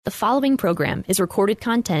The following program is recorded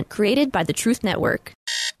content created by the Truth Network.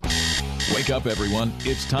 Wake up, everyone.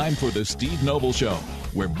 It's time for the Steve Noble Show,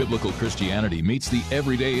 where biblical Christianity meets the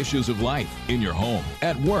everyday issues of life in your home,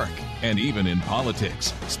 at work, and even in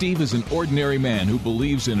politics. Steve is an ordinary man who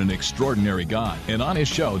believes in an extraordinary God, and on his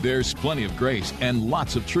show, there's plenty of grace and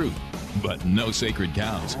lots of truth, but no sacred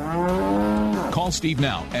cows. Call Steve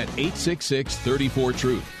now at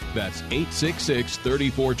 866-34-TRUTH. That's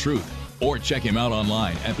 866-34-TRUTH. Or check him out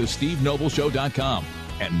online at thestevenobleshow.com.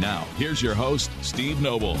 And now, here's your host, Steve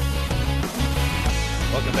Noble.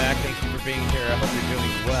 Welcome back. Thank you for being here. I hope you're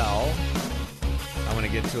doing well. I want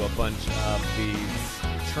to get to a bunch of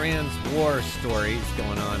these trans war stories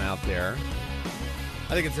going on out there.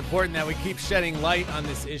 I think it's important that we keep shedding light on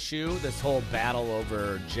this issue, this whole battle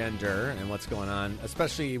over gender and what's going on,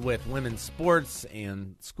 especially with women's sports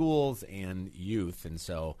and schools and youth. And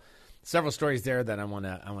so several stories there that I want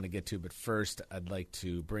to get to, but first I'd like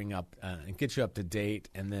to bring up and get you up to date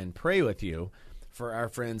and then pray with you for our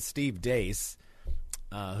friend Steve Deace,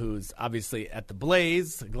 who's obviously at the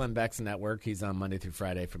Blaze, Glenn Beck's network. He's on Monday through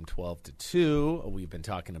Friday from 12 to 2. We've been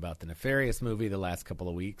talking about the Nefarious movie the last couple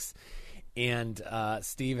of weeks, and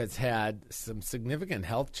Steve has had some significant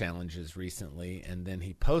health challenges recently, and then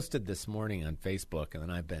he posted this morning on Facebook, and then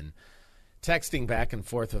I've been texting back and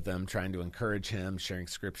forth with him, trying to encourage him, sharing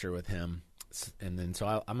scripture with him. And then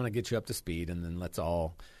so I'm going to get you up to speed, and then let's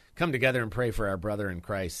all come together and pray for our brother in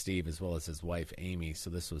Christ, Steve, as well as his wife, Amy. So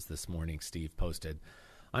this was this morning Steve posted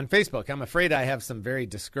on Facebook. I'm afraid I have some very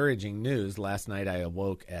discouraging news. Last night I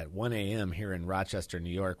awoke at 1 a.m. here in Rochester, New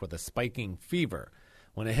York, with a spiking fever.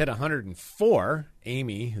 When it hit 104,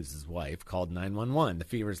 Amy, who's his wife, called 911. The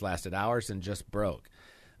fevers lasted hours and just broke.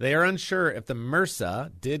 They are unsure if the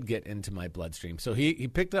MRSA did get into my bloodstream. So he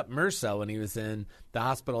picked up MRSA when he was in the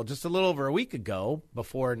hospital just a little over a week ago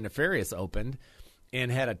before Nefarious opened,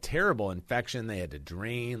 and had a terrible infection. They had to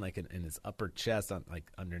drain like in his upper chest, like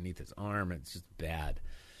underneath his arm. It's just bad.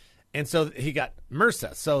 And so he got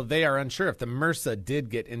MRSA. So they are unsure if the MRSA did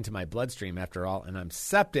get into my bloodstream after all, and I'm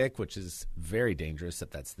septic, which is very dangerous if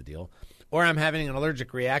that's the deal, or I'm having an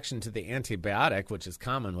allergic reaction to the antibiotic, which is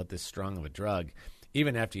common with this strong of a drug,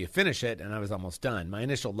 even after you finish it, and I was almost done. My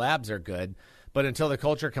initial labs are good, but until the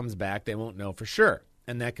culture comes back, they won't know for sure,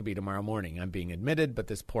 and that could be tomorrow morning. I'm being admitted, but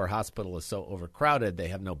this poor hospital is so overcrowded, they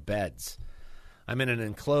have no beds. I'm in an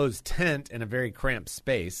enclosed tent in a very cramped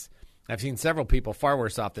space. I've seen several people far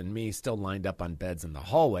worse off than me still lined up on beds in the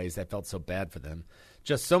hallways. I felt so bad for them.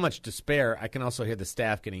 Just so much despair. I can also hear the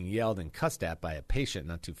staff getting yelled and cussed at by a patient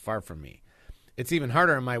not too far from me. It's even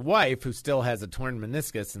harder on my wife, who still has a torn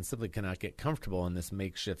meniscus and simply cannot get comfortable in this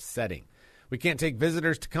makeshift setting. We can't take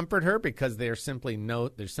visitors to comfort her because there's simply no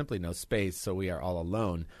space, so we are all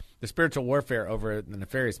alone. The spiritual warfare over the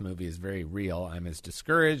Nefarious movie is very real. I'm as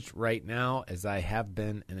discouraged right now as I have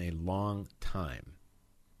been in a long time.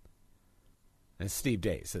 And Steve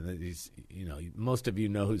Deace, and he's, most of you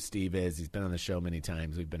know who Steve is. He's been on the show many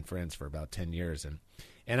times. We've been friends for about 10 years, and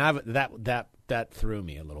that threw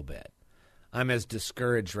me a little bit. I'm as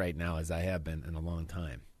discouraged right now as I have been in a long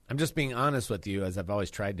time. I'm just being honest with you, as I've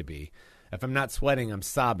always tried to be. If I'm not sweating, I'm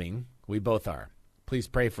sobbing. We both are. Please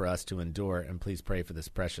pray for us to endure, and please pray for this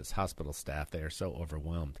precious hospital staff. They are so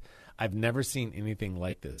overwhelmed. I've never seen anything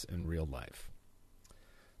like this in real life.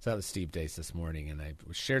 So that was Steve Deace this morning, and I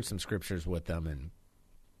shared some scriptures with him, and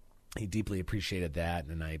he deeply appreciated that.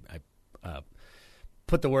 And I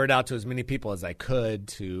put the word out to as many people as I could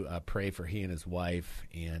to pray for he and his wife.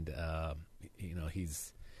 And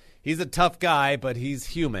he's a tough guy, but he's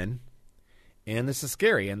human, and this is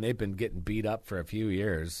scary. And they've been getting beat up for a few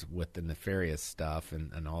years with the nefarious stuff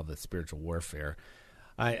and all the spiritual warfare.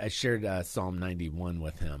 I shared Psalm 91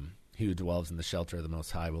 with him. He who dwells in the shelter of the Most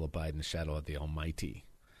High will abide in the shadow of the Almighty.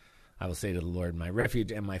 I will say to the Lord, my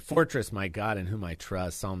refuge and my fortress, my God in whom I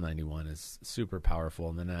trust. Psalm 91 is super powerful.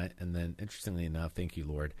 And then interestingly enough, thank you,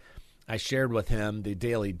 Lord, I shared with him the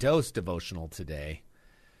Daily Dose devotional today,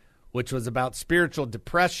 which was about spiritual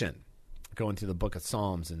depression, going through the book of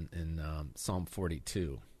Psalms in Psalm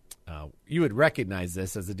 42. You would recognize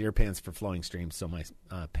this as the deer pants for flowing streams, so my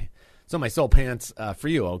soul pants for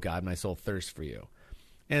you, O God, my soul thirsts for you.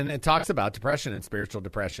 And it talks about depression and spiritual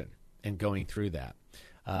depression and going through that.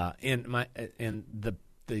 And the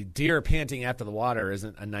deer panting after the water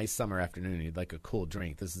isn't a nice summer afternoon. You'd like a cool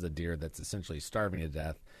drink. This is a deer that's essentially starving to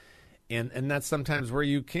death. And that's sometimes where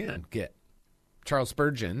you can get. Charles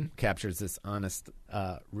Spurgeon captures this honest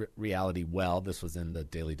reality well. This was in the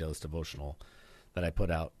Daily Dose devotional that I put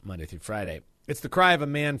out Monday through Friday. It's the cry of a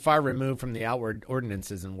man far removed from the outward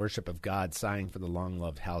ordinances and worship of God, sighing for the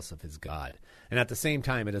long-loved house of his God. And at the same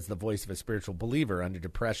time, it is the voice of a spiritual believer under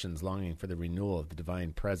depressions, longing for the renewal of the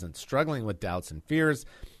divine presence, struggling with doubts and fears,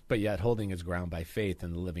 but yet holding his ground by faith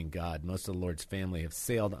in the living God. Most of the Lord's family have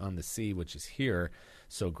sailed on the sea, which is here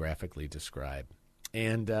so graphically described.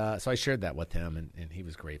 And so I shared that with him, and he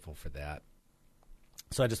was grateful for that.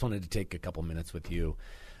 So I just wanted to take a couple minutes with you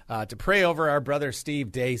to pray over our brother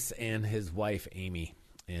Steve Deace and his wife Amy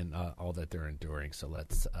and all that they're enduring. So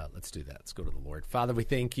let's do that. Let's go to the Lord. Father, we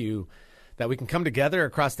thank you that we can come together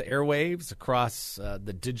across the airwaves, across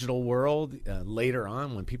the digital world. Later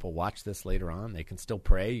on, when people watch this later on, they can still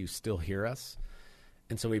pray. You still hear us.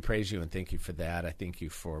 And so we praise you and thank you for that. I thank you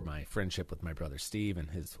for my friendship with my brother Steve and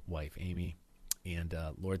his wife Amy. And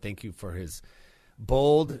Lord, thank you for his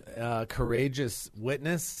bold, courageous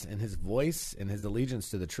witness and his voice and his allegiance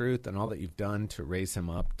to the truth and all that you've done to raise him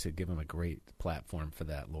up, to give him a great platform for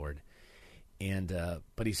that, Lord. And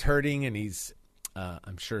but he's hurting and he's,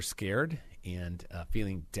 I'm sure, scared and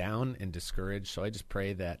feeling down and discouraged. So I just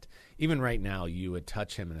pray that even right now you would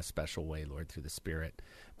touch him in a special way, Lord, through the Spirit.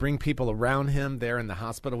 Bring people around him there in the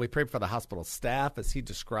hospital. We pray for the hospital staff. As he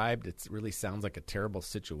described, it really sounds like a terrible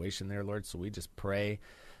situation there, Lord. So we just pray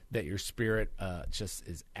that your Spirit just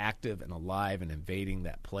is active and alive and invading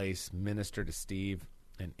that place. Minister to Steve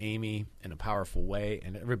and Amy in a powerful way,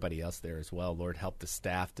 and everybody else there as well. Lord, help the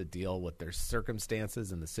staff to deal with their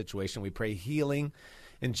circumstances and the situation. We pray healing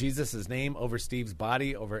in Jesus' name over Steve's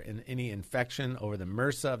body, over any infection, over the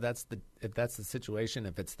MRSA, if that's the situation,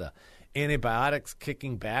 if it's the antibiotics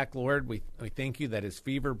kicking back, Lord, we thank you that his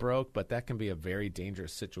fever broke, but that can be a very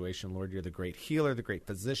dangerous situation. Lord, you're the great healer, the great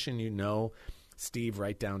physician. You know Steve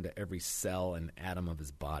right down to every cell and atom of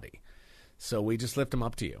his body. So we just lift him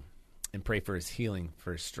up to you and pray for his healing,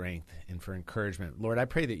 for his strength, and for encouragement. Lord, I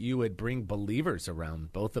pray that you would bring believers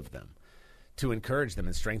around both of them to encourage them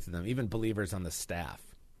and strengthen them, even believers on the staff.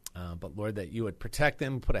 But Lord, that you would protect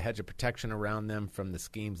them, put a hedge of protection around them from the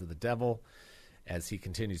schemes of the devil as he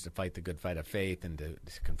continues to fight the good fight of faith and to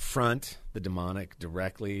confront the demonic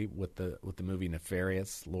directly with the movie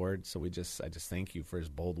Nefarious, Lord. So I just thank you for his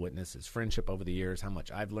bold witness, his friendship over the years, how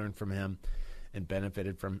much I've learned from him and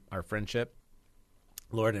benefited from our friendship,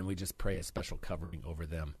 Lord. And we just pray a special covering over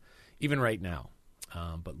them, even right now.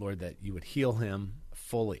 But Lord, that you would heal him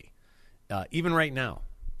fully, even right now.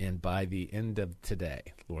 And by the end of today,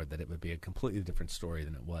 Lord, that it would be a completely different story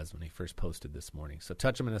than it was when he first posted this morning. So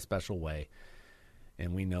touch him in a special way.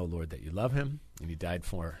 And we know, Lord, that you love him and you died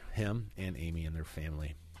for him and Amy and their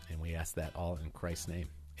family. And we ask that all in Christ's name.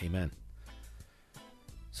 Amen.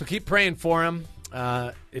 So keep praying for him.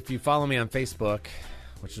 If you follow me on Facebook,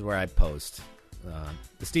 which is where I post,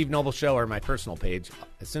 the Steve Noble Show or my personal page,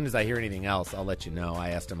 as soon as I hear anything else, I'll let you know. I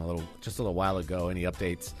asked him a little while ago, any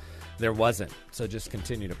updates. There wasn't. So just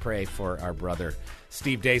continue to pray for our brother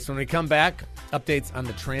Steve Deace. When we come back, updates on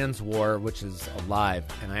the trans war, which is alive,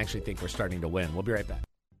 and I actually think we're starting to win. We'll be right back.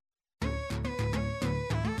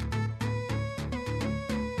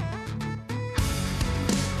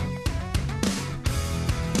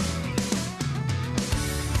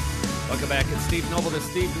 Welcome back. It's Steve Noble, the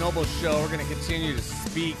Steve Noble Show. We're going to continue to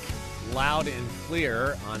speak loud and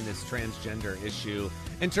clear on this transgender issue.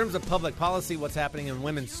 In terms of public policy, what's happening in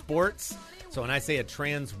women's sports. So when I say a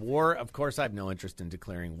trans war, of course, I have no interest in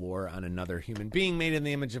declaring war on another human being made in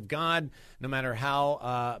the image of God, no matter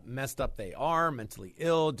how messed up they are, mentally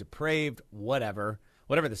ill, depraved, whatever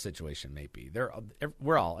the situation may be.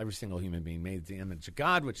 Every single human being made in the image of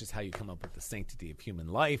God, which is how you come up with the sanctity of human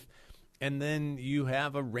life. And then you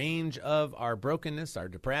have a range of our brokenness, our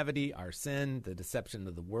depravity, our sin, the deception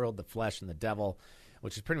of the world, the flesh, and the devil,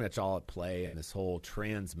 which is pretty much all at play in this whole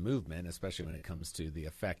trans movement, especially when it comes to the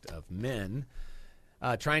effect of men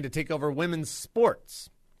trying to take over women's sports.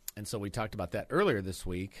 And so we talked about that earlier this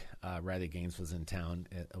week. Riley Gaines was in town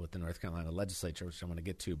with the North Carolina legislature, which I want to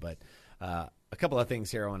get to. But a couple of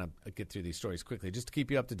things here. I want to get through these stories quickly just to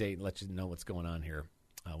keep you up to date and let you know what's going on here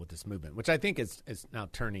with this movement, which I think is now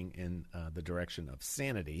turning in the direction of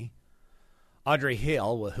sanity. Audrey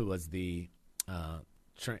Hale, who was the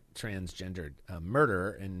transgendered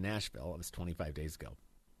murderer in Nashville, it was 25 days ago.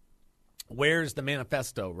 Where's the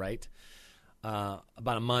manifesto, right? About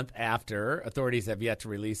a month after, authorities have yet to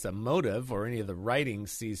release a motive or any of the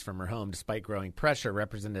writings seized from her home. Despite growing pressure,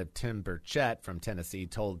 Representative Tim Burchett from Tennessee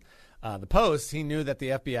told the Post he knew that the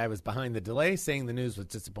FBI was behind the delay, saying the news was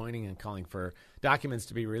disappointing and calling for documents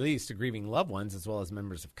to be released to grieving loved ones as well as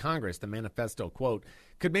members of Congress. The manifesto, quote,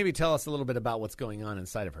 could maybe tell us a little bit about what's going on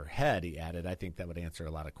inside of her head, he added. I think that would answer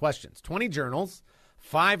a lot of questions. 20 journals,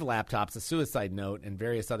 5 laptops, a suicide note, and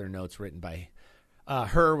various other notes written by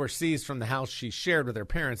her were seized from the house she shared with her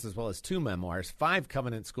parents, as well as 2 memoirs, 5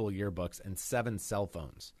 Covenant School yearbooks, and 7 cell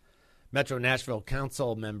phones. Metro Nashville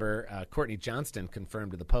Council member Courtney Johnston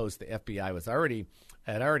confirmed to the Post the FBI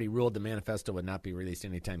had already ruled the manifesto would not be released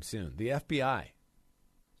anytime soon. The FBI.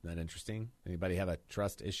 Isn't that interesting? Anybody have a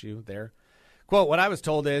trust issue there? Quote, what I was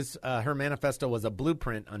told is her manifesto was a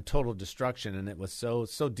blueprint on total destruction, and it was so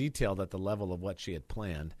detailed at the level of what she had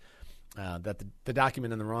planned that the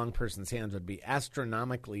document in the wrong person's hands would be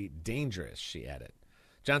astronomically dangerous, she added.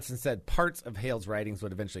 Johnson said parts of Hale's writings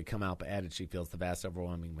would eventually come out, but added she feels the vast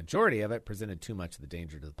overwhelming majority of it presented too much of the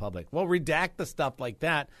danger to the public. Well, redact the stuff like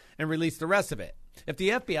that and release the rest of it. If the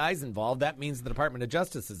FBI is involved, that means the Department of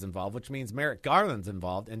Justice is involved, which means Merrick Garland's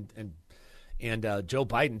involved, and Joe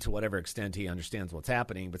Biden, to whatever extent he understands what's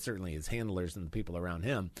happening, but certainly his handlers and the people around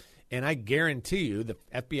him. And I guarantee you the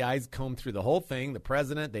FBI's combed through the whole thing. The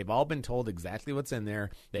president, they've all been told exactly what's in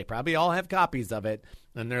there. They probably all have copies of it.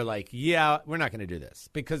 And they're like, yeah, we're not going to do this,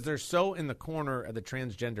 because they're so in the corner of the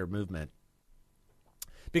transgender movement.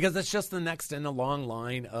 Because it's just the next in a long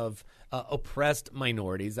line of oppressed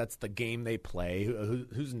minorities. That's the game they play.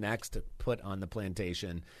 Who's next to put on the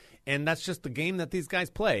plantation? And that's just the game that these guys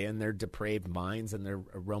play in their depraved minds and their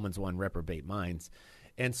Romans 1 reprobate minds.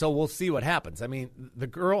 And so we'll see what happens. I mean, the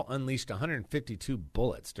girl unleashed 152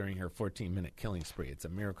 bullets during her 14-minute killing spree. It's a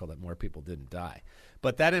miracle that more people didn't die.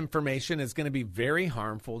 But that information is going to be very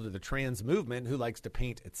harmful to the trans movement, who likes to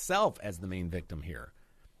paint itself as the main victim here,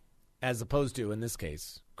 as opposed to, in this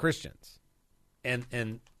case, Christians. And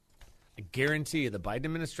I guarantee you the Biden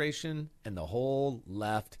administration and the whole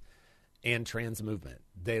left and trans movement,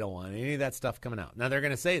 they don't want any of that stuff coming out. Now, they're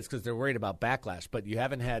going to say it's because they're worried about backlash, but you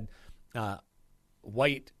haven't had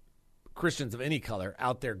white Christians of any color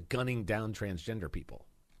out there gunning down transgender people.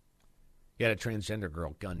 You had a transgender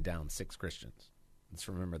girl gun down 6 Christians. Let's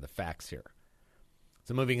remember the facts here.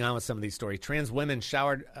 So moving on with some of these stories. A trans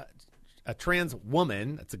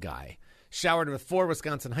woman, that's a guy, showered with 4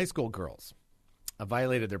 Wisconsin high school girls,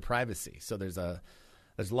 violated their privacy. So there's a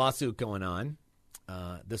lawsuit going on.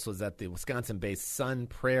 This was at the Wisconsin-based Sun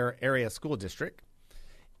Prayer Area School District.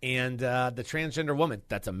 And the transgender woman,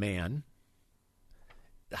 that's a man,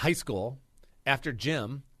 high school, after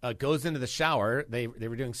gym, goes into the shower. They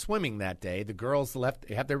were doing swimming that day. The girls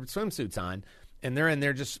they have their swimsuits on, and they're in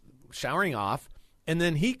there just showering off. And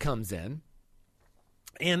then he comes in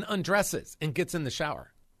and undresses and gets in the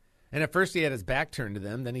shower. And at first he had his back turned to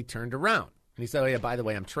them. Then he turned around. And he said, oh, yeah, by the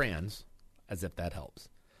way, I'm trans, as if that helps.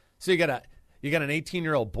 So you got an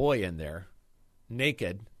 18-year-old boy in there,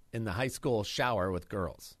 naked, in the high school shower with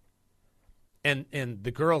girls. And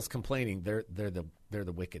the girls complaining, they're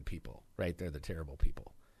the wicked people, right? They're the terrible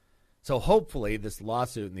people. So hopefully this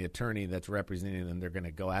lawsuit and the attorney that's representing them, they're going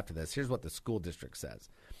to go after this. Here's what the school district says.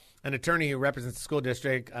 An attorney who represents the school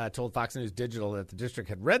district told Fox News Digital that the district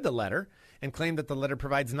had read the letter and claimed that the letter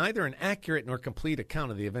provides neither an accurate nor complete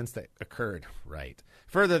account of the events that occurred. Right.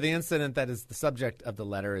 Further, the incident that is the subject of the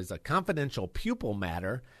letter is a confidential pupil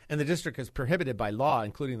matter, and the district is prohibited by law,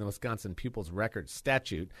 including the Wisconsin Pupils Records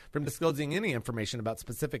Statute, from disclosing any information about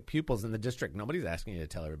specific pupils in the district. Nobody's asking you to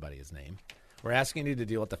tell everybody his name. We're asking you to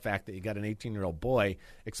deal with the fact that you got an 18-year-old boy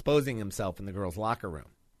exposing himself in the girls' locker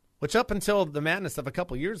room, which up until the madness of a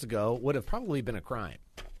couple years ago would have probably been a crime.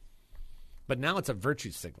 But now it's a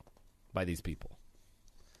virtue signal by these people.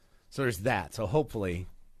 So there's that. So hopefully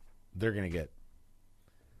they're going to get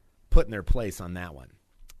put in their place on that one.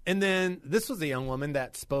 And then this was a young woman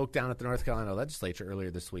that spoke down at the North Carolina legislature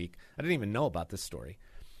earlier this week. I didn't even know about this story.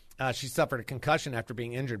 She suffered a concussion after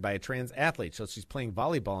being injured by a trans athlete. So she's playing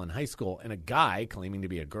volleyball in high school, and a guy, claiming to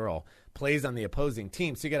be a girl, plays on the opposing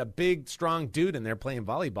team. So you got a big, strong dude in there playing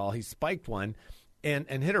volleyball. He spiked one and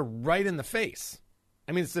hit her right in the face.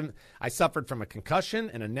 I mean, I suffered from a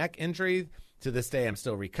concussion and a neck injury. To this day, I'm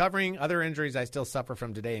still recovering. Other injuries I still suffer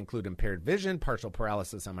from today include impaired vision, partial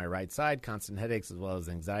paralysis on my right side, constant headaches, as well as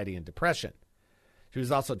anxiety and depression. She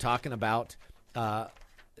was also talking about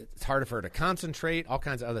it's harder for her to concentrate, all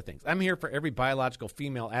kinds of other things. I'm here for every biological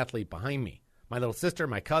female athlete behind me. My little sister,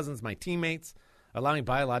 my cousins, my teammates. Allowing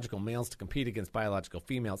biological males to compete against biological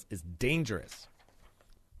females is dangerous.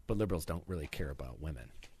 But liberals don't really care about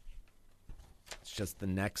women. It's just the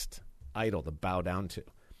next idol to bow down to.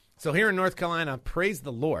 So here in North Carolina, praise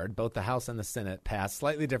the Lord, both the House and the Senate passed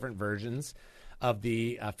slightly different versions of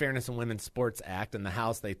the Fairness in Women's Sports Act. In the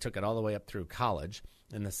House, they took it all the way up through college.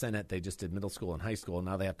 In the Senate, they just did middle school and high school.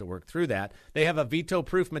 Now they have to work through that. They have a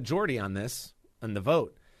veto-proof majority on this, on the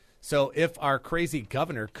vote. So if our crazy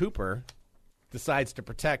Governor Cooper decides to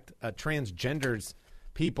protect transgenders'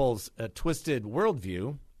 people's twisted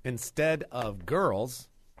worldview instead of girls,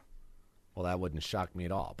 well, that wouldn't shock me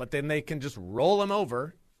at all. But then they can just roll him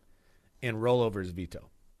over and roll over his veto.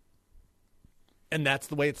 And that's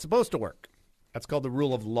the way it's supposed to work. That's called the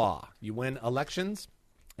rule of law. You win elections,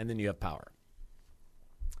 and then you have power.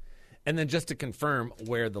 And then just to confirm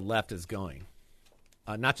where the left is going,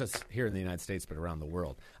 not just here in the United States, but around the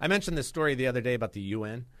world. I mentioned this story the other day about the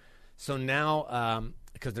UN. So now,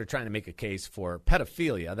 because they're trying to make a case for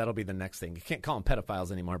pedophilia, that'll be the next thing. You can't call them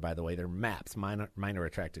pedophiles anymore, by the way. They're MAPs, minor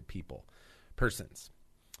attracted persons.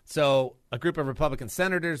 So a group of Republican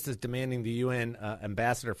senators is demanding the UN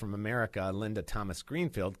ambassador from America, Linda Thomas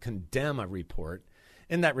Greenfield, condemn a report.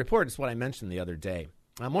 In that report is what I mentioned the other day.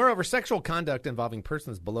 Moreover, sexual conduct involving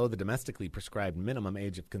persons below the domestically prescribed minimum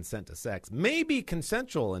age of consent to sex may be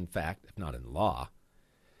consensual, in fact, if not in law.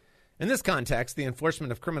 In this context, the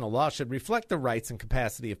enforcement of criminal law should reflect the rights and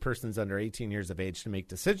capacity of persons under 18 years of age to make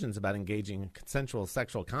decisions about engaging in consensual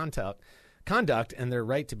sexual conduct and their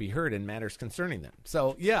right to be heard in matters concerning them.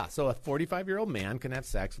 So, yeah, so a 45-year-old man can have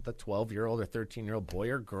sex with a 12-year-old or 13-year-old boy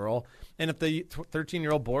or girl. And if the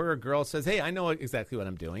 13-year-old boy or girl says, hey, I know exactly what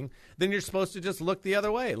I'm doing, then you're supposed to just look the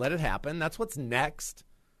other way. Let it happen. That's what's next.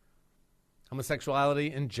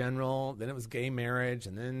 Homosexuality in general, then it was gay marriage,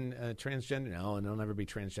 and then transgender. No, it'll never be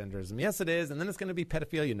transgenderism. Yes, it is. And then it's going to be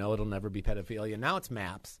pedophilia. No, it'll never be pedophilia. Now it's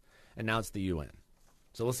MAPS, and now it's the UN.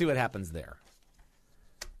 So we'll see what happens there.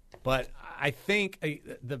 But I think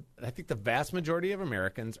the vast majority of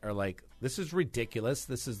Americans are like, this is ridiculous.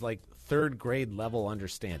 This is like third grade level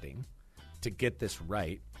understanding to get this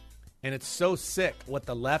right. And it's so sick what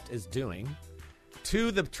the left is doing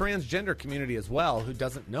to the transgender community as well, who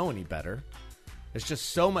doesn't know any better. There's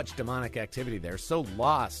just so much demonic activity there, so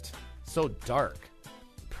lost, so dark.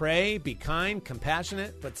 Pray, be kind,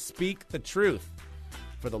 compassionate, but speak the truth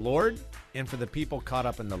for the Lord and for the people caught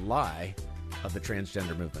up in the lie of the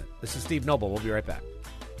transgender movement. This is Steve Noble. We'll be right back.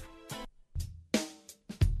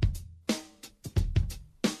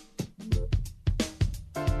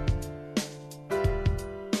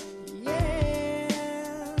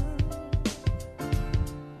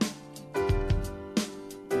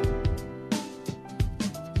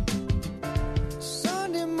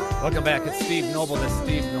 Welcome back. It's Steve Noble, the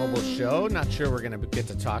Steve Noble Show. Not sure we're going to get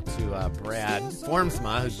to talk to Brad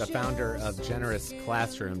Formsma, who's the founder of Generous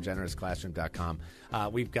Classroom, generousclassroom.com.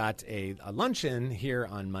 We've got a luncheon here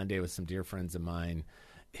on Monday with some dear friends of mine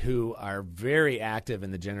who are very active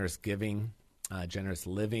in the generous giving, generous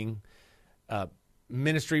living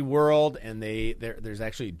ministry world, and there's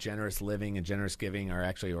actually Generous Living and Generous Giving are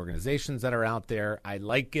actually organizations that are out there. I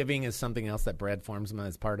Like Giving is something else that Brad Formsma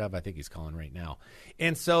is part of. I think he's calling right now.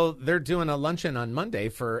 And so they're doing a luncheon on Monday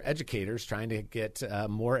for educators, trying to get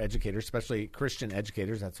more educators, especially Christian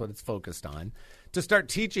educators, that's what it's focused on, to start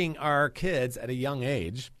teaching our kids at a young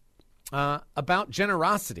age about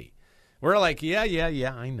generosity. We're like, yeah,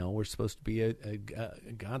 I know we're supposed to be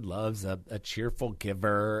God loves a cheerful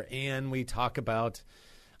giver, and we talk about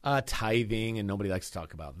tithing, and nobody likes to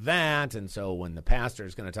talk about that. And so when the pastor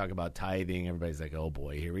is going to talk about tithing, everybody's like, oh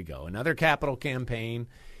boy, here we go, another capital campaign.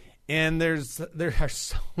 And there are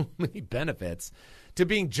so many benefits to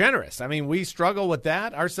being generous. I mean, we struggle with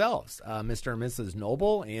that ourselves, Mr. and Mrs.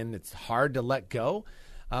 Noble, and it's hard to let go.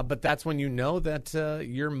 But that's when you know that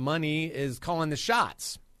your money is calling the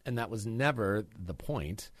shots. And that was never the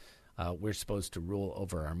point. We're supposed to rule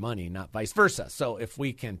over our money, not vice versa. So if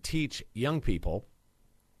we can teach young people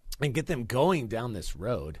and get them going down this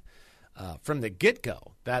road from the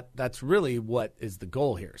get-go, that's really what is the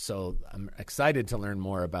goal here. So I'm excited to learn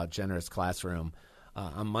more about Generous Classroom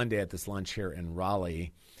on Monday at this lunch here in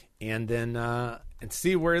Raleigh, and then and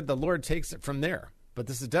see where the Lord takes it from there. But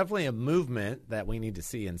this is definitely a movement that we need to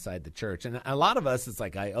see inside the church. And a lot of us, it's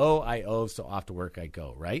like, I owe, so off to work I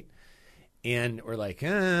go, right? And we're like,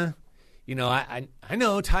 I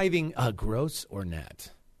know tithing gross or net.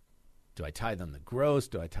 Do I tithe on the gross?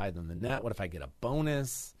 Do I tithe on the net? What if I get a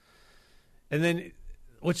bonus? And then,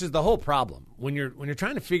 which is the whole problem. When you're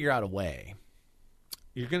trying to figure out a way,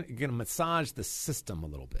 you're gonna massage the system a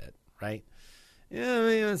little bit, right? Yeah,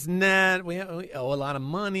 it's net. We owe a lot of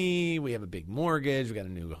money. We have a big mortgage. We got a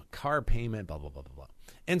new car payment, blah, blah, blah, blah, blah.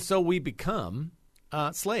 And so we become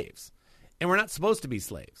slaves. And we're not supposed to be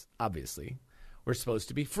slaves, obviously. We're supposed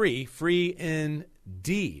to be free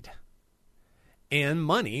indeed. And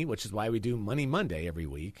money, which is why we do Money Monday every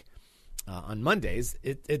week. On Mondays,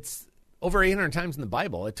 it's over 800 times in the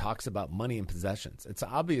Bible, it talks about money and possessions. It's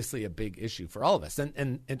obviously a big issue for all of us.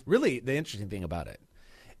 And really, the interesting thing about it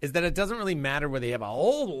is that it doesn't really matter whether you have a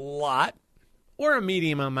whole lot or a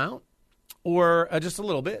medium amount or just a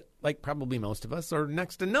little bit, like probably most of us, or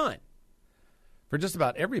next to none. For just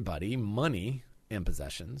about everybody, money and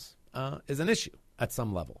possessions is an issue at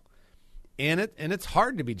some level. And it's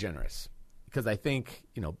hard to be generous because I think,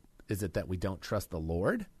 is it that we don't trust the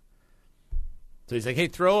Lord? So he's like, hey,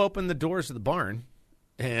 throw open the doors of the barn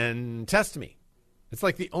and test me. It's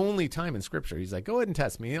like the only time in Scripture. He's like, go ahead and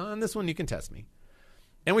test me. On this one, you can test me.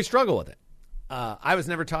 And we struggle with it. I was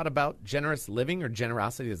never taught about generous living or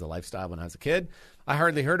generosity as a lifestyle when I was a kid. I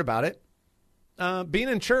hardly heard about it. Being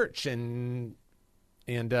in church and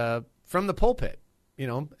from the pulpit,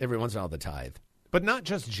 every once in a while the tithe. But not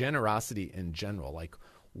just generosity in general. Like,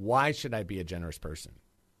 why should I be a generous person?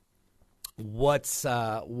 What's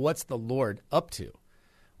the Lord up to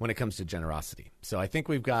when it comes to generosity? So I think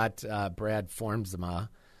we've got Brad Formsma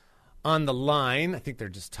on the line. I think they're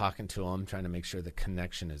just talking to him, trying to make sure the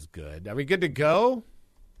connection is good. Are we good to go?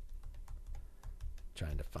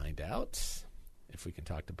 Trying to find out if we can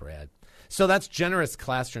talk to Brad. So that's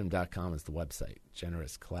generousclassroom.com is the website,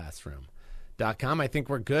 generousclassroom.com. I think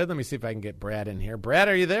we're good. Let me see if I can get Brad in here. Brad,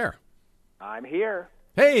 are you there? I'm here.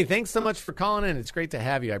 Hey, thanks so much for calling in. It's great to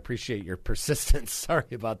have you. I appreciate your persistence. Sorry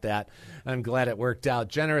about that. I'm glad it worked out.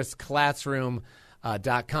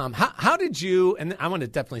 generousclassroom.com. How did you, and I want to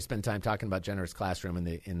definitely spend time talking about Generous Classroom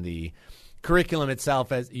in the curriculum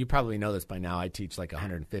itself. As you probably know this by now, I teach like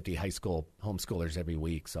 150 high school homeschoolers every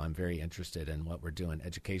week, so I'm very interested in what we're doing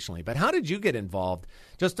educationally. But how did you get involved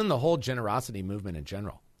just in the whole generosity movement in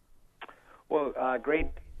general? Well, great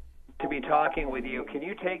to be talking with you. Can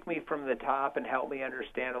you take me from the top and help me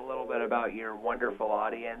understand a little bit about your wonderful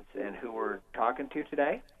audience and who we're talking to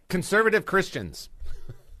today? Conservative Christians.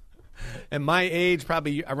 And my age,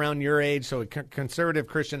 probably around your age, so a conservative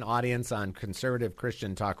Christian audience on conservative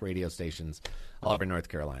Christian talk radio stations all over North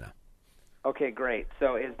Carolina. Okay, great.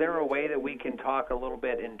 So is there a way that we can talk a little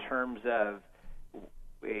bit in terms of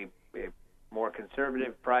a more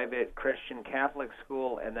conservative, private Christian Catholic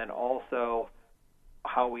school, and then also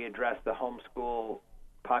how we address the homeschool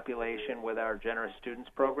population with our Generous Students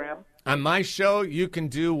program? On my show, you can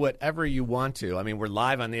do whatever you want to. I mean, we're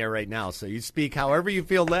live on the air right now, so you speak however you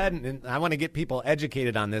feel led, and I want to get people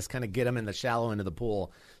educated on this, kind of get them in the shallow end of the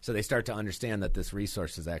pool so they start to understand that this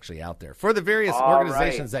resource is actually out there for the various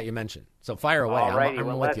organizations that you mentioned. So fire away. I'm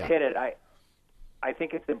well, with let's hit it. I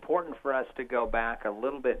think it's important for us to go back a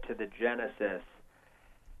little bit to the genesis.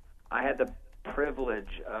 I had the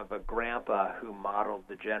privilege of a grandpa who modeled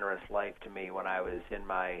the generous life to me when I was in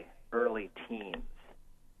my early teens.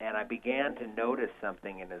 And I began to notice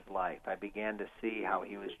something in his life. I began to see how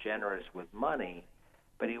he was generous with money,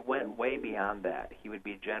 but he went way beyond that. He would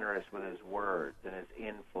be generous with his words and his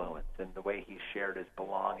influence and the way he shared his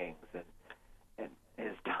belongings and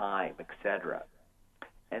his time, etc.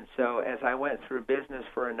 And so as I went through business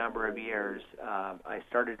for a number of years, I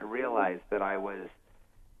started to realize that I was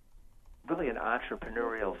really an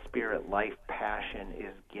entrepreneurial spirit, life, passion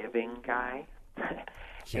is giving guy.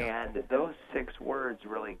 Yeah. And those 6 words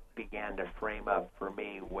really began to frame up for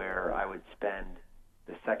me where I would spend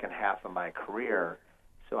the second half of my career.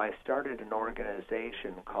 So I started an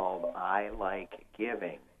organization called I Like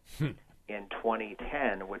Giving in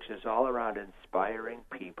 2010, which is all around inspiring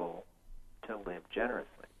people to live generously.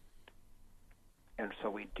 And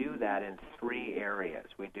so we do that in 3 areas.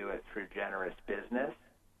 We do it through generous business,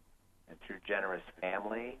 and through Generous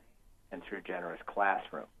Family, and through Generous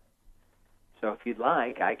Classroom. So if you'd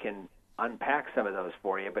like, I can unpack some of those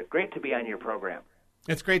for you, but great to be on your program.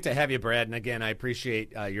 It's great to have you, Brad. And again, I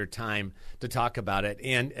appreciate your time to talk about it.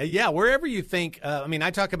 And wherever you think,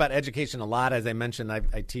 I talk about education a lot. As I mentioned,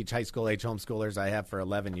 I teach high school age homeschoolers. I have for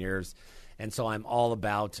 11 years. And so I'm all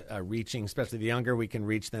about reaching, especially the younger, we can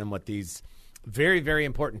reach them with these very, very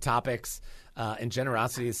important topics. And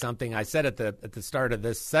generosity is something I said at the start of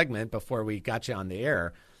this segment before we got you on the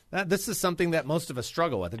air. This is something that most of us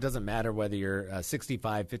struggle with. It doesn't matter whether you're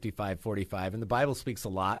 65, 55, 45. And the Bible speaks a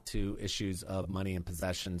lot to issues of money and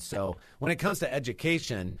possession. So when it comes to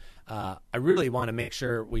education, I really want to make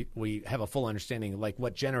sure we have a full understanding of like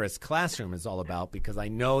what Generous Classroom is all about, because I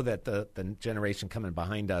know that the generation coming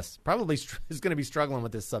behind us probably is going to be struggling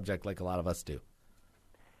with this subject like a lot of us do.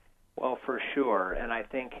 Well, for sure, and I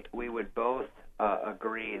think we would both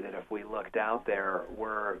agree that if we looked out there,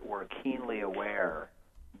 we're keenly aware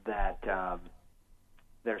that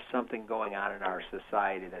there's something going on in our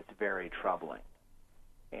society that's very troubling.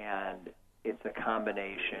 And it's a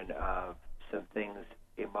combination of some things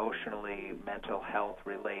emotionally, mental health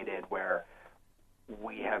related, where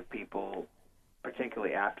we have people,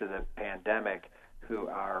 particularly after the pandemic, who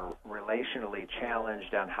are relationally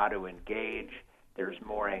challenged on how to engage. There's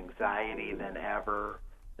more anxiety than ever.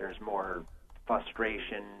 There's more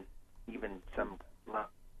frustration, even some.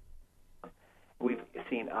 We've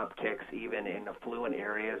seen upticks even in affluent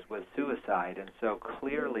areas with suicide, and so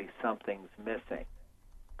clearly something's missing.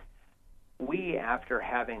 We, after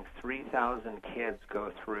having 3,000 kids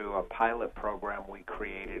go through a pilot program we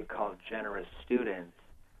created called Generous Students,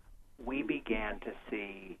 we began to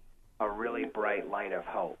see a really bright light of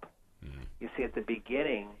hope. Mm-hmm. You see, at the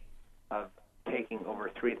beginning of taking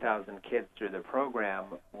over 3,000 kids through the program,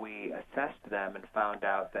 we assessed them and found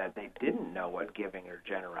out that they didn't know what giving or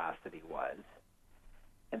generosity was.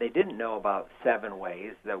 And they didn't know about 7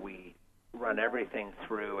 ways that we run everything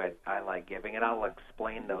through at I Like Giving, and I'll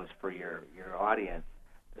explain those for your audience,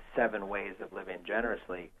 the 7 ways of living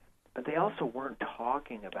generously. But they also weren't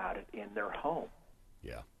talking about it in their home.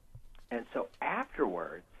 Yeah. And so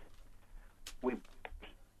afterwards, we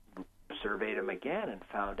surveyed them again and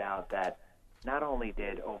found out that not only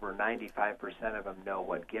did over 95% of them know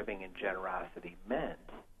what giving and generosity meant,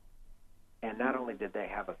 and not only did they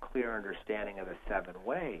have a clear understanding of the 7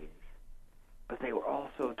 ways, but they were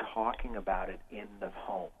also talking about it in the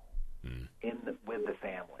home, with the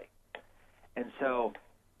family. And so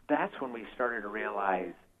that's when we started to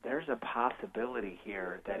realize there's a possibility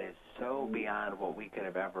here that is so beyond what we could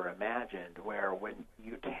have ever imagined, where when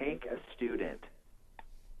you take a student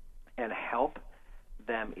and help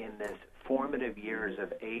them in this formative years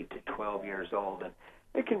of 8 to 12 years old, and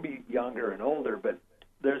it can be younger and older, but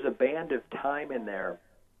there's a band of time in there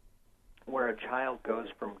where a child goes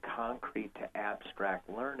from concrete to abstract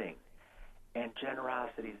learning, and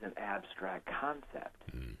generosity is an abstract concept.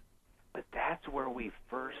 But that's where we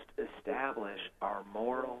first establish our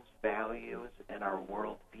morals, values, and our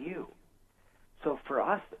worldview. So for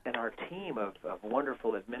us and our team of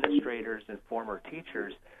wonderful administrators and former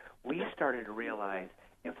teachers, we started to realize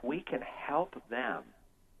if we can help them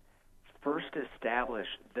first establish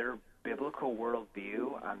their biblical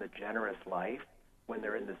worldview on the generous life when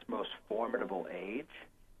they're in this most formidable age,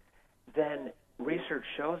 then research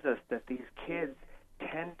shows us that these kids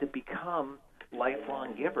tend to become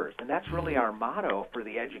lifelong givers. And that's really our motto for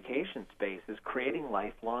the education space, is creating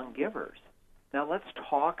lifelong givers. Now let's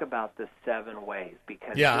talk about the 7 ways,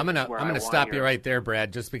 because I'm gonna stop you right there,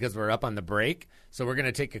 Brad, just because we're up on the break. So we're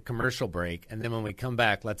gonna take a commercial break, and then when we come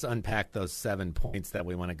back, let's unpack those 7 points that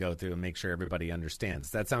we want to go through and make sure everybody understands.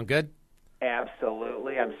 Does that sound good?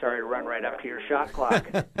 Absolutely. I'm sorry to run right up to your shot clock.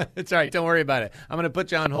 It's all right. Don't worry about it. I'm going to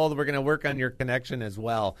put you on hold. We're going to work on your connection as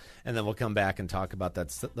well, and then we'll come back and talk about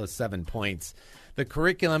those 7 points. The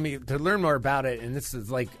curriculum, to learn more about it, and this is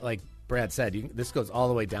like Brad said, this goes all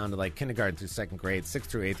the way down to like kindergarten through 2nd grade, 6th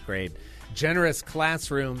through 8th grade.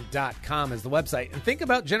 GenerousClassroom.com is the website. And think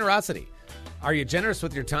about generosity. Are you generous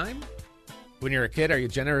with your time? When you're a kid, are you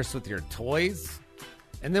generous with your toys?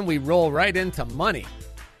 And then we roll right into money.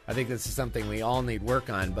 I think this is something we all need work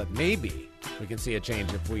on, but maybe we can see a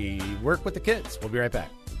change if we work with the kids. We'll be right back.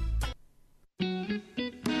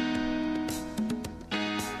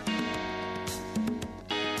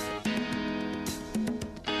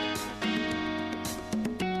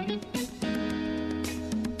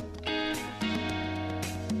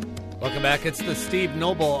 Welcome back. It's the Steve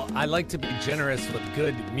Noble. I like to be generous with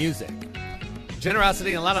good music.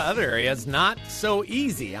 Generosity in a lot of other areas, not so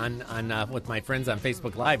easy. On with my friends on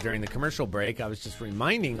Facebook Live during the commercial break, I was just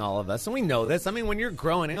reminding all of us, and we know this. I mean, when you're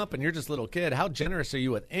growing up and you're just a little kid, how generous are you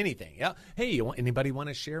with anything? Yeah. Hey, anybody want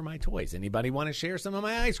to share my toys? Anybody want to share some of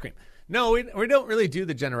my ice cream? No, we don't really do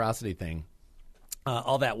the generosity thing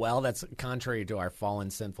all that well. That's contrary to our fallen,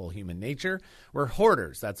 sinful human nature. We're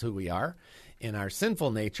hoarders. That's who we are in our sinful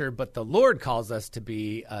nature. But the Lord calls us to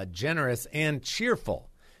be generous and cheerful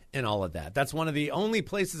in all of that. That's one of the only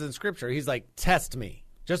places in Scripture He's like, test me.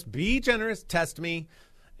 Just be generous, test me,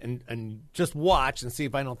 and just watch and see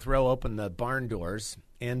if I don't throw open the barn doors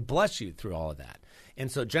and bless you through all of that.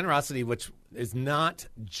 And so generosity, which is not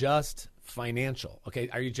just financial. Okay,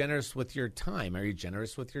 are you generous with your time? Are you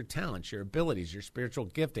generous with your talents, your abilities, your spiritual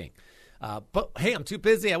gifting? But, hey, I'm too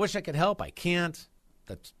busy. I wish I could help. I can't.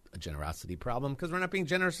 That's a generosity problem because we're not being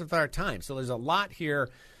generous with our time. So there's a lot here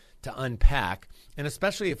to unpack, and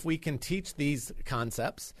especially if we can teach these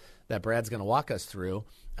concepts that Brad's going to walk us through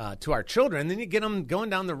to our children, then you get them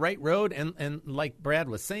going down the right road, and like Brad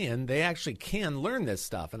was saying, they actually can learn this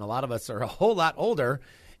stuff, and a lot of us are a whole lot older,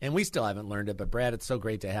 and we still haven't learned it, but Brad, it's so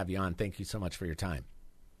great to have you on. Thank you so much for your time.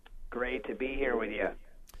 Great to be here with you.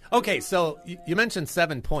 Okay, so you mentioned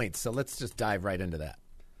 7 points, so let's just dive right into that.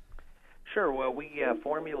 Sure. Well, we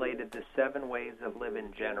formulated the 7 ways of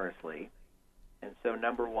living generously. And so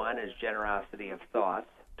number 1 is generosity of thoughts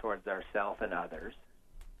towards ourselves and others.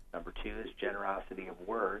 Number 2 is generosity of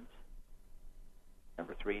words.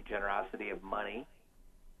 Number 3, generosity of money.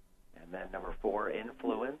 And then number 4,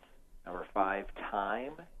 influence. Number 5,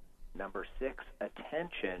 time. Number 6,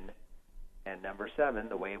 attention. And number 7,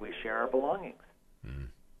 the way we share our belongings.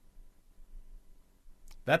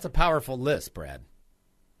 That's a powerful list, Brad.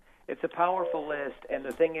 It's a powerful list, and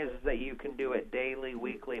the thing is that you can do it daily,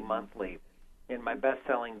 weekly, monthly. In my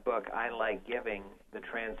best-selling book, I Like Giving, The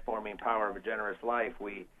Transforming Power of a Generous Life,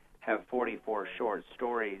 we have 44 short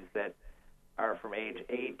stories that are from age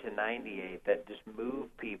 8 to 98 that just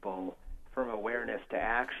move people from awareness to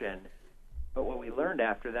action. But what we learned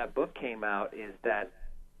after that book came out is that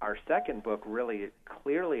our second book really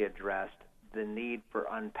clearly addressed the need for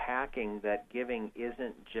unpacking that giving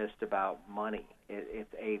isn't just about money.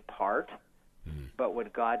 It's a part, but when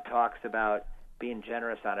God talks about being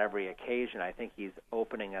generous on every occasion, I think he's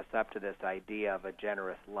opening us up to this idea of a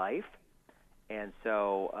generous life. And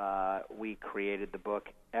so we created the book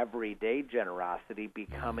Everyday Generosity,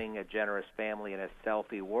 Becoming a Generous Family in a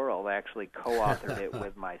Selfie World. I actually co-authored it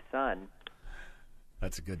with my son.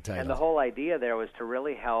 That's a good title. And the whole idea there was to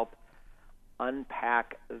really help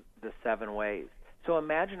unpack the 7 ways. So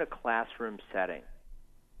imagine a classroom setting.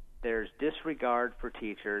 There's disregard for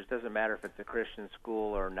teachers. Doesn't matter if it's a Christian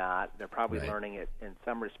school or not. They're probably learning it in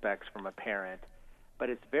some respects from a parent.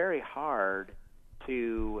 But it's very hard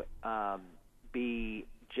to be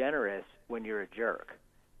generous when you're a jerk.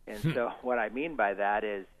 And so what I mean by that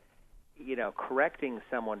is, correcting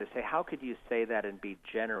someone to say, how could you say that and be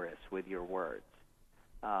generous with your words?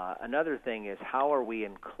 Another thing is, how are we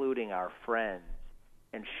including our friends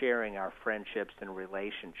and sharing our friendships and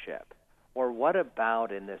relationship? Or what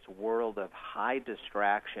about in this world of high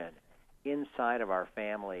distraction inside of our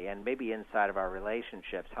family and maybe inside of our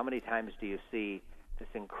relationships, how many times do you see this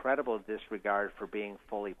incredible disregard for being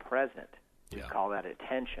fully present? We call that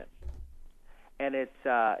attention. And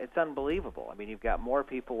it's unbelievable. I mean, you've got more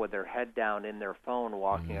people with their head down in their phone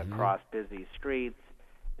walking across busy streets,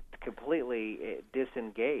 completely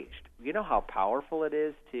disengaged. You know how powerful it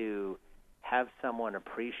is to have someone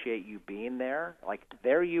appreciate you being there? Like,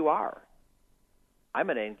 there you are. I'm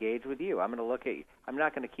going to engage with you. I'm going to look at you. I'm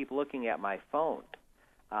not going to keep looking at my phone.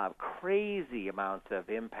 Crazy amounts of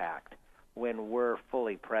impact when we're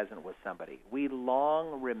fully present with somebody. We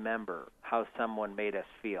long remember how someone made us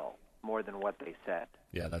feel more than what they said.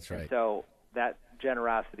 Yeah, that's right. And so that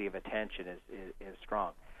generosity of attention is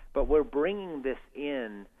strong. But we're bringing this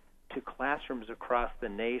in to classrooms across the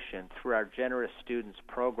nation through our Generous Students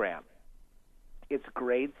program. It's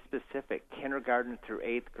grade-specific, kindergarten through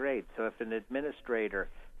 8th grade. So if an administrator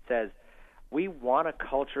says, we want a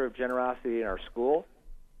culture of generosity in our school,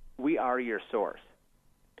 we are your source.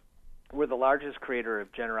 We're the largest creator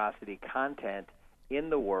of generosity content in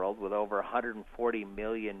the world with over 140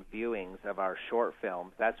 million viewings of our short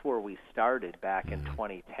films. That's where we started back in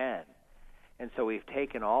 2010. And so we've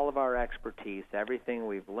taken all of our expertise, everything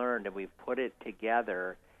we've learned, and we've put it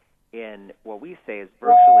together in what we say is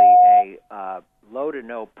virtually a low to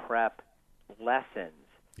no prep lessons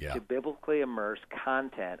to biblically immerse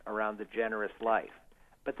content around the generous life.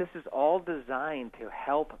 But this is all designed to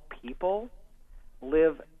help people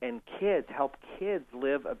live, and help kids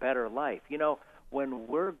live a better life. When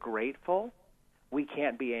we're grateful, we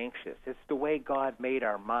can't be anxious. It's the way God made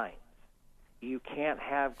our minds. You can't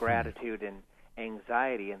have gratitude and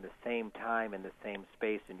anxiety in the same time, in the same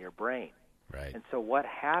space in your brain. Right. And so what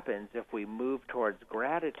happens if we move towards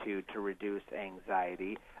gratitude to reduce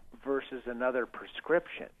anxiety versus another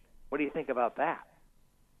prescription? What do you think about that?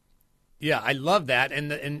 Yeah, I love that,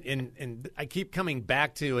 and I keep coming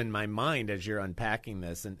back to in my mind as you're unpacking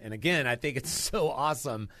this, and again, I think it's so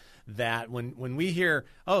awesome that when we hear,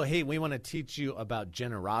 oh, hey, we want to teach you about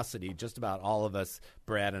generosity, just about all of us,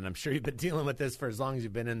 Brad, and I'm sure you've been dealing with this for as long as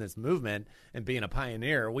you've been in this movement and being a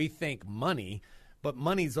pioneer, we think money. But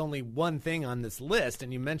money's only one thing on this list,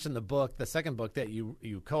 and you mentioned the book, the second book that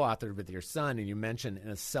you co-authored with your son, and you mentioned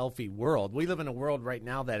In a Selfie World. We live in a world right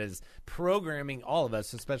now that is programming all of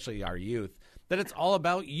us, especially our youth, that it's all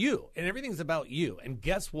about you, and everything's about you. And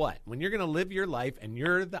guess what? When you're going to live your life and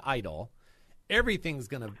you're the idol, everything's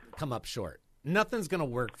going to come up short. Nothing's going to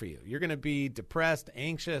work for you. You're going to be depressed,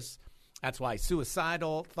 anxious. That's why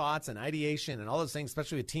suicidal thoughts and ideation and all those things,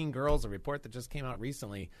 especially with teen girls, a report that just came out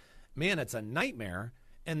recently, man, it's a nightmare,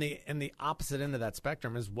 and the opposite end of that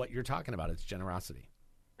spectrum is what you're talking about. It's generosity.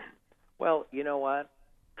 Well, you know what?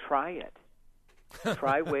 Try it.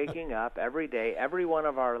 Try waking up every day. Every one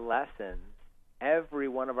of our lessons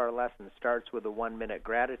starts with a 1-minute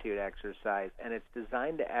gratitude exercise, and it's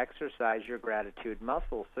designed to exercise your gratitude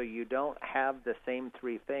muscle so you don't have the same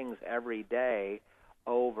 3 things every day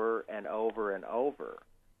over and over and over.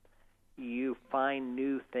 you find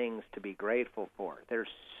new things to be grateful for. There's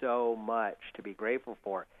so much to be grateful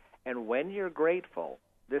for. And when you're grateful,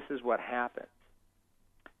 this is what happens.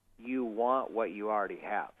 You want what you already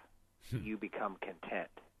have. You become content.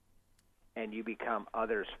 And you become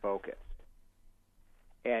others-focused.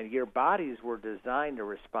 And your bodies were designed to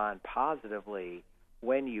respond positively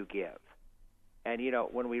when you give. And,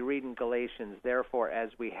 when we read in Galatians, therefore, as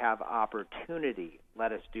we have opportunity,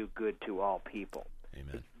 let us do good to all people.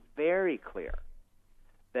 Amen. It's very clear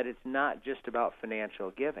that it's not just about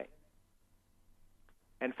financial giving.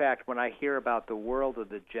 In fact, when I hear about the world of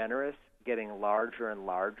the generous getting larger and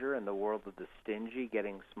larger and the world of the stingy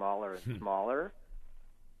getting smaller and smaller,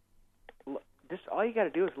 just all you got to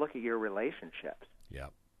do is look at your relationships. Yeah.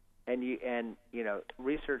 And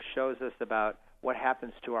research shows us about what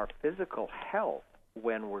happens to our physical health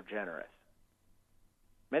when we're generous.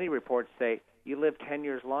 Many reports say you live 10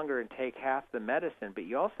 years longer and take half the medicine, but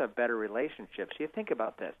you also have better relationships. You think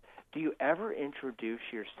about this. Do you ever introduce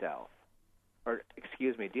your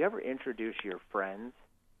friends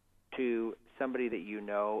to somebody that you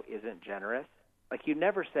know isn't generous? Like, you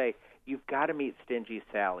never say, you've got to meet Stingy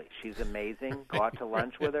Sally. She's amazing. Go out to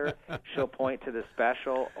lunch with her. She'll point to the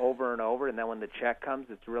special over and over, and then when the check comes,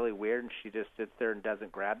 it's really weird, and she just sits there and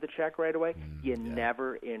doesn't grab the check right away. You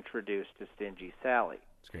never introduce to Stingy Sally.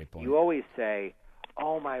 That's a great point. You always say,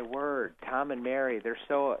 oh, my word, Tom and Mary, they're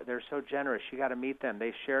so generous. You got to meet them.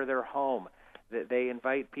 They share their home. They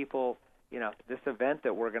invite people, this event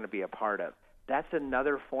that we're going to be a part of. That's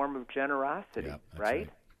another form of generosity, right?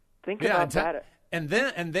 Think about that. And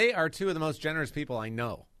they are two of the most generous people I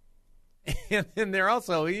know. And they're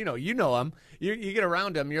also, you know them. You get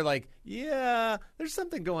around them, you're like, yeah, there's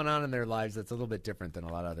something going on in their lives that's a little bit different than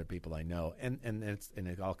a lot of other people I know. And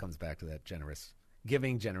it all comes back to that generous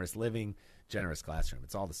giving, generous living, generous classroom.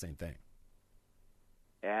 It's all the same thing.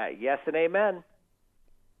 Yes and amen.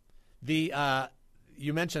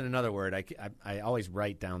 You mentioned another word. I always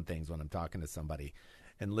write down things when I'm talking to somebody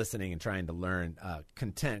and listening and trying to learn.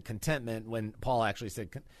 Contentment, when Paul actually said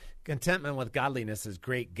contentment with godliness is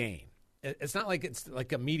great gain. It's not like it's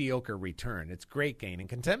like a mediocre return. It's great gain. And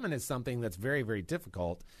contentment is something that's very, very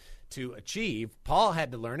difficult to achieve. Paul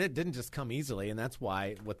had to learn it. It didn't just come easily. And that's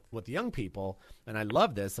why with young people, and I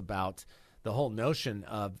love this about the whole notion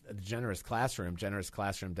of the Generous Classroom,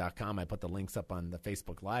 generousclassroom.com. I put the links up on the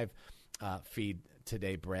Facebook Live feed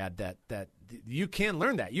today, Brad, that you can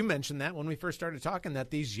learn that. You mentioned that when we first started talking,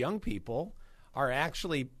 that these young people are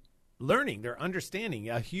actually learning, they're understanding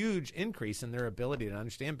a huge increase in their ability to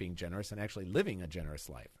understand being generous and actually living a generous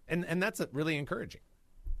life. And that's really encouraging.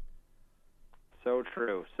 So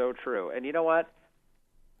true, so true. And you know what?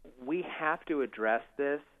 We have to address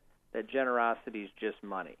this, that generosity is just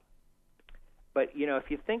money. But, if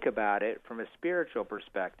you think about it from a spiritual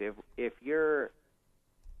perspective, if you're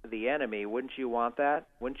the enemy, wouldn't you want that?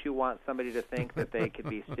 Wouldn't you want somebody to think that they could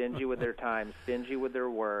be stingy with their time, stingy with their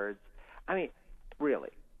words? I mean, really,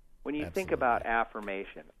 when you think about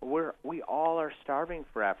affirmation, we all are starving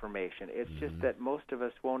for affirmation. It's just that most of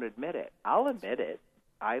us won't admit it. I'll admit it.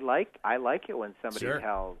 I like it when somebody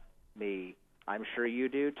tells me, I'm sure you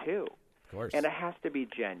do too. Of course. And it has to be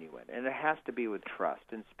genuine, and it has to be with trust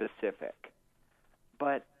and specific.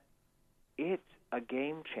 But it's a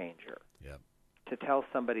game changer. Yep. To tell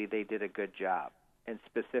somebody they did a good job, and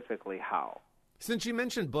specifically how. Since you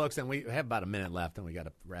mentioned books, and we have about a minute left, and we got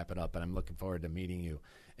to wrap it up, and I'm looking forward to meeting you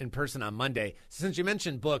in person on Monday. Since you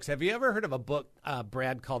mentioned books, have you ever heard of a book,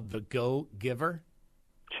 Brad, called The Go-Giver?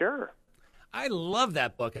 Sure. I love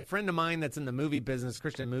that book. A friend of mine that's in the movie business,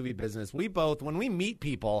 Christian movie business, we both, when we meet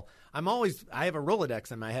people, I have a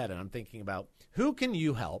Rolodex in my head, and I'm thinking about who can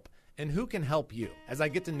you help? And who can help you? As I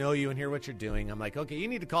get to know you and hear what you're doing, I'm like, okay, you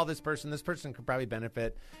need to call this person. This person could probably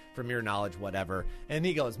benefit from your knowledge, whatever. And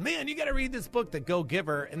he goes, man, you got to read this book, The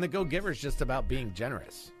Go-Giver. And The Go-Giver is just about being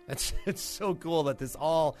generous. It's so cool that this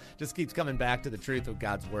all just keeps coming back to the truth of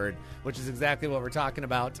God's word, which is exactly what we're talking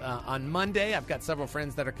about on Monday. I've got several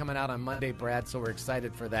friends that are coming out on Monday, Brad, so we're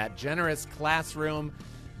excited for that.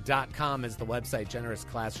 GenerousClassroom.com is the website,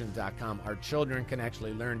 generousclassroom.com. Our children can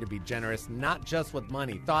actually learn to be generous, not just with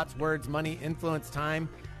money. Thoughts, words, money, influence, time,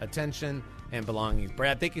 attention, and belongings.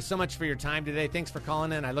 Brad, thank you so much for your time today. Thanks for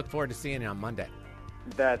calling in. I look forward to seeing you on Monday.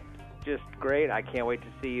 That's just great. I can't wait to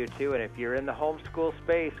see you, too. And if you're in the homeschool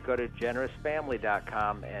space, go to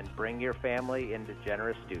generousfamily.com and bring your family into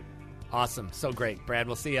Generous Student. Awesome. So great. Brad,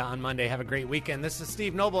 we'll see you on Monday. Have a great weekend. This is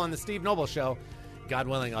Steve Noble on The Steve Noble Show. God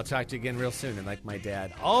willing, I'll talk to you again real soon. And like my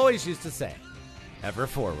dad always used to say, ever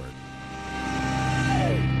forward.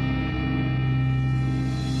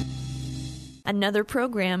 Another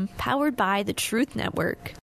program powered by the Truth Network.